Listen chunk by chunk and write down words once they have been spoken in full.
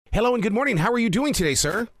Hello and good morning. How are you doing today,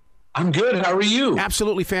 sir? I'm good. How are you?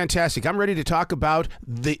 Absolutely fantastic. I'm ready to talk about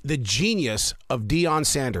the genius of Deion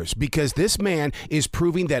Sanders, because this man is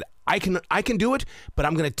proving that I can do it, but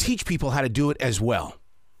I'm going to teach people how to do it as well.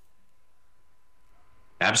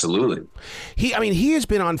 Absolutely. He has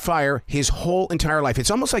been on fire his whole entire life.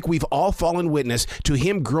 It's almost like we've all fallen witness to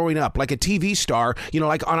him growing up like a TV star,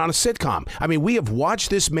 like on a sitcom. We have watched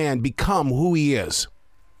this man become who he is.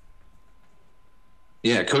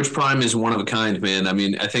 Yeah, Coach Prime is one of a kind, man.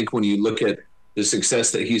 I think when you look at the success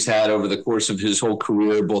that he's had over the course of his whole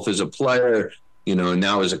career, both as a player,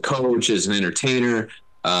 now as a coach, as an entertainer,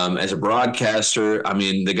 as a broadcaster,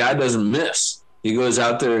 the guy doesn't miss. He goes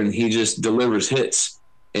out there and he just delivers hits.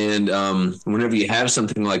 And whenever you have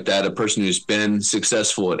something like that, a person who's been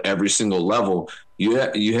successful at every single level, you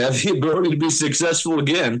have the ability to be successful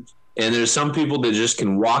again. And there's some people that just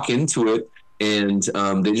can walk into it and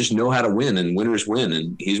they just know how to win, and winners win,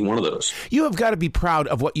 and he's one of those. You have got to be proud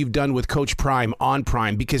of what you've done with Coach Prime on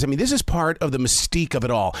Prime, because, this is part of the mystique of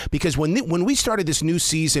it all. Because when we started this new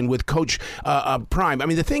season with Coach Prime,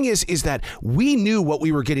 the thing is that we knew what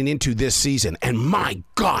we were getting into this season, and my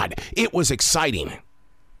God, it was exciting.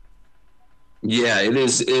 Yeah, it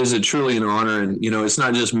is a truly an honor. And, it's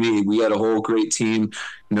not just me. We got a whole great team,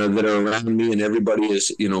 that are around me, and everybody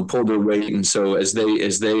is, pulled their weight. And so as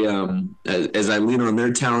I lean on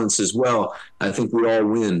their talents as well, I think we all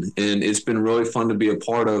win. And it's been really fun to be a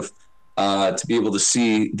part of, to be able to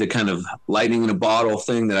see the kind of lightning in a bottle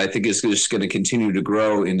thing that I think is just going to continue to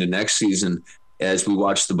grow into next season as we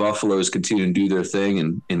watch the Buffaloes continue to do their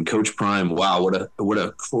thing. And Coach Prime, wow, what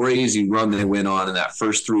a crazy run they went on in that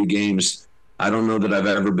first 3 games. I don't know that I've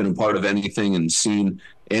ever been a part of anything and seen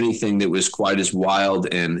anything that was quite as wild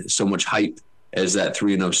and so much hype as that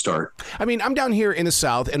 3-0 start. I'm down here in the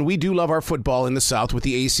South, and we do love our football in the South with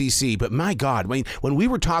the ACC. But my God, when we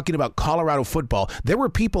were talking about Colorado football, there were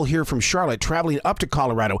people here from Charlotte traveling up to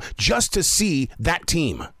Colorado just to see that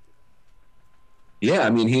team.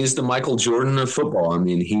 Yeah, he's the Michael Jordan of football.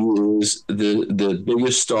 He is the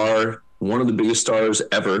biggest star, one of the biggest stars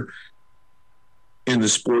ever in the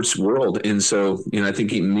sports world. And so, I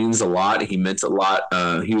think he means a lot. He meant a lot.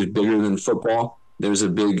 He was bigger than football. There's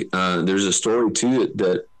a story to it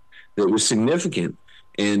that was significant.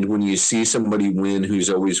 And when you see somebody win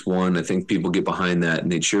who's always won, I think people get behind that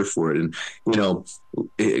and they cheer for it. And,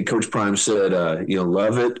 Coach Prime said,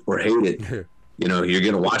 love it or hate it, you're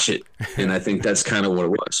going to watch it. And I think that's kind of what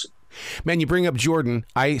it was. Man, you bring up Jordan.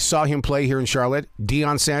 I saw him play here in Charlotte.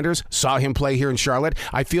 Deion Sanders saw him play here in Charlotte.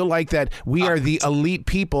 I feel like that we are the elite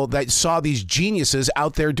people that saw these geniuses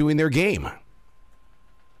out there doing their game.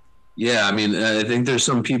 Yeah, I think there's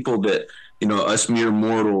some people that, us mere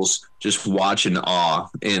mortals just watch in awe.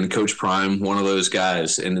 And Coach Prime, one of those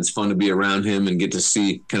guys. And it's fun to be around him and get to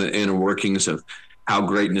see kind of inner workings of how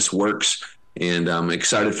greatness works. And I'm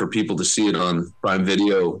excited for people to see it on Prime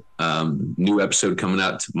Video. New episode coming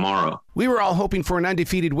out tomorrow. We were all hoping for an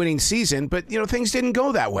undefeated winning season, but, things didn't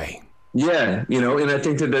go that way. Yeah, and I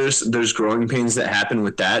think that there's growing pains that happen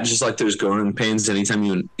with that, just like there's growing pains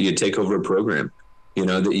anytime you take over a program.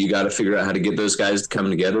 That you got to figure out how to get those guys to come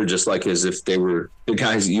together, just like as if they were the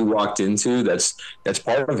guys that you walked into. That's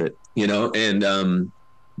part of it, And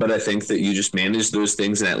but I think that you just manage those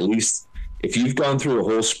things, and at least if you've gone through a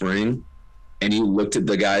whole spring and you looked at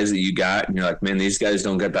the guys that you got and you're like, man, these guys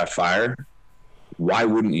don't get that fire, why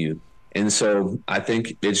wouldn't you? And so I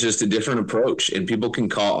think it's just a different approach, and people can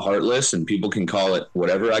call it heartless and people can call it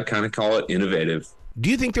whatever. I kind of call it innovative.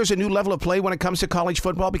 Do you think there's a new level of play when it comes to college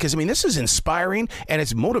football? Because, this is inspiring and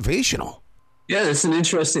it's motivational. Yeah, it's an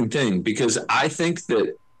interesting thing, because I think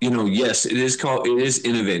that, yes, it is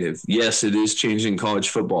innovative. Yes, it is changing college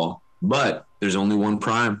football, but there's only one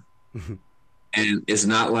Prime. And it's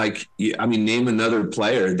not like, name another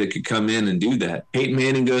player that could come in and do that. Peyton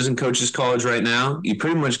Manning goes and coaches college right now. You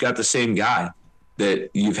pretty much got the same guy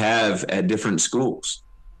that you have at different schools.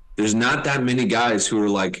 There's not that many guys who are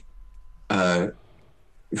like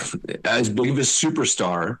as big of a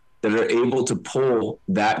superstar that are able to pull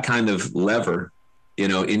that kind of lever,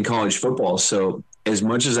 in college football. So as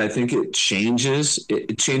much as I think it changes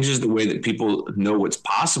the way that people know what's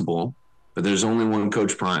possible, but there's only one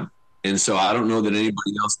Coach Prime. And so I don't know that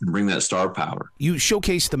anybody else can bring that star power. You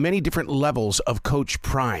showcase the many different levels of Coach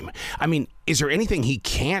Prime. Is there anything he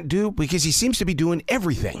can't do? Because he seems to be doing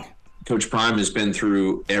everything. Coach Prime has been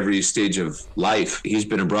through every stage of life. He's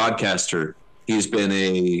been a broadcaster. He's been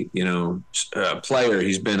a player.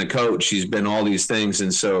 He's been a coach. He's been all these things.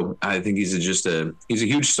 And so I think he's a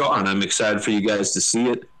huge star. And I'm excited for you guys to see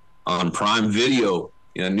it on Prime Video.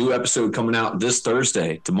 A new episode coming out this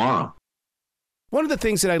Thursday, tomorrow. One of the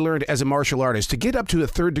things that I learned as a martial artist, to get up to a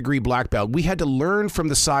third-degree black belt, we had to learn from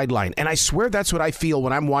the sideline. And I swear that's what I feel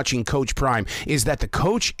when I'm watching Coach Prime, is that the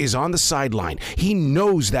coach is on the sideline. He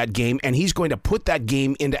knows that game, and he's going to put that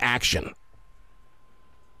game into action.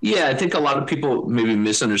 Yeah, I think a lot of people maybe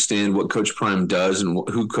misunderstand what Coach Prime does and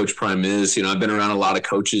who Coach Prime is. I've been around a lot of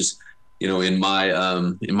coaches, in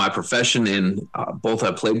my profession, and both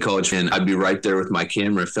I played college, and I'd be right there with my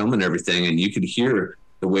camera filming everything, and you could hear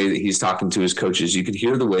the way that he's talking to his coaches. You could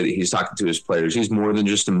hear the way that he's talking to his players. He's more than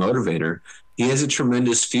just a motivator. He has a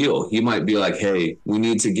tremendous feel. He might be like, hey, we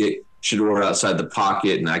need to get Shedeur outside the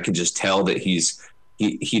pocket, and I can just tell that he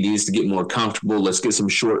needs to get more comfortable. Let's get some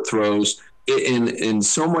short throws. And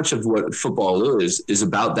so much of what football is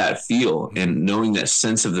about that feel and knowing that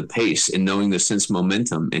sense of the pace and knowing the sense of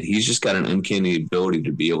momentum. And he's just got an uncanny ability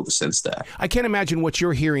to be able to sense that. I can't imagine what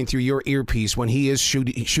you're hearing through your earpiece when he is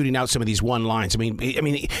shooting out some of these one lines. I mean,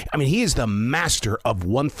 he is the master of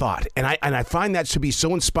one thought, and I find that to be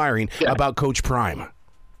so inspiring about Coach Prime.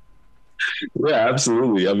 Yeah,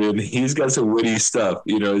 absolutely. I mean, he's got some witty stuff.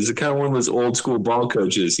 He's kind of one of those old school ball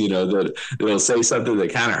coaches, that'll say something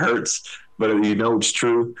that kind of hurts, but it's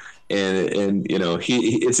true. And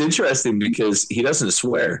it's interesting because he doesn't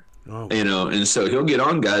swear, and so he'll get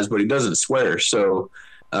on guys, but he doesn't swear. So,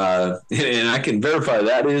 and I can verify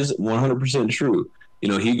that is 100% true.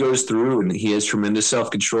 He goes through and he has tremendous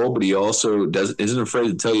self-control, but he also isn't afraid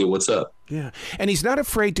to tell you what's up. Yeah, and he's not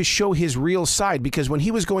afraid to show his real side, because when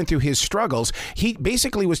he was going through his struggles, he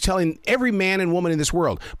basically was telling every man and woman in this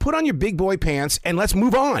world, put on your big boy pants and let's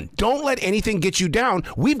move on. Don't let anything get you down.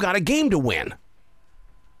 We've got a game to win.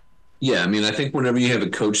 Yeah, I mean, I think whenever you have a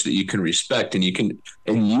coach that you can respect and you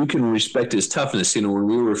can respect his toughness, when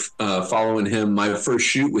we were following him, my first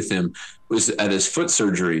shoot with him was at his foot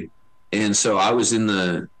surgery. And so I was in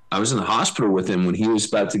the hospital with him when he was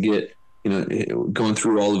about to get, going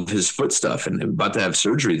through all of his foot stuff and about to have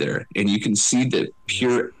surgery there. And you can see the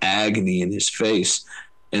pure agony in his face.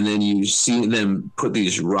 And then you see them put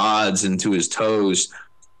these rods into his toes,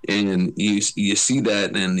 and you see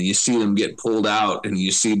that, and you see them get pulled out, and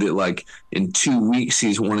you see that like in 2 weeks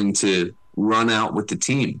he's wanting to run out with the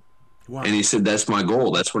team. Wow. And he said, that's my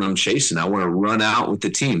goal. That's what I'm chasing. I want to run out with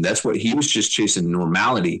the team. That's what he was just chasing,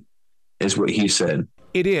 normality. Is what he said.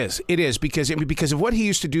 It is because of what he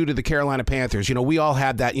used to do to the Carolina Panthers. We all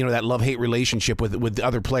had that, that love-hate relationship with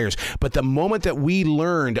other players. But the moment that we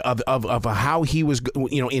learned of how he was,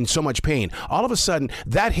 in so much pain, all of a sudden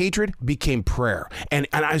that hatred became prayer. And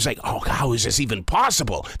I was like, oh, how is this even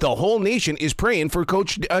possible? The whole nation is praying for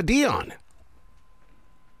Coach Deion.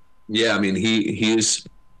 Yeah, I mean,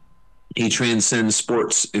 he transcends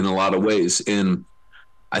sports in a lot of ways. And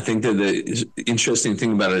I think that the interesting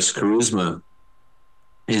thing about his charisma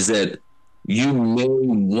is that you may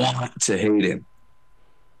want to hate him,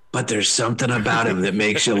 but there's something about him that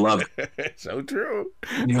makes you love it. So true.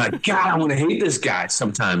 You're like, God, I want to hate this guy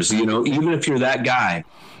sometimes, even if you're that guy.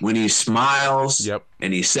 When he smiles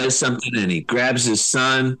and he says something and he grabs his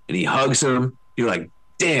son and he hugs him, you're like,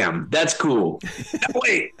 damn, that's cool.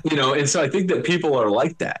 Wait, and so I think that people are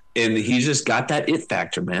like that, and he's just got that it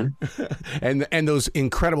factor, man. and those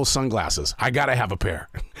incredible sunglasses. I gotta have a pair.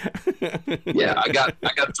 Yeah, I got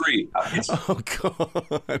 3. Oh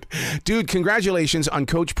God, dude! Congratulations on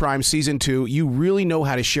Coach Prime Season 2. You really know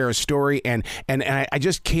how to share a story, and I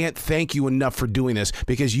just can't thank you enough for doing this,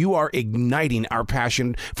 because you are igniting our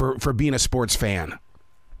passion for being a sports fan.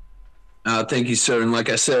 Thank you, sir. And like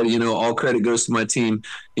I said, all credit goes to my team.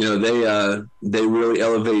 They really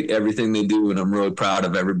elevate everything they do, and I'm really proud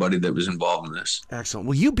of everybody that was involved in this. Excellent.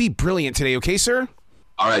 Well, you be brilliant today, okay, sir?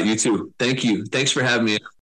 All right, you too. Thank you. Thanks for having me.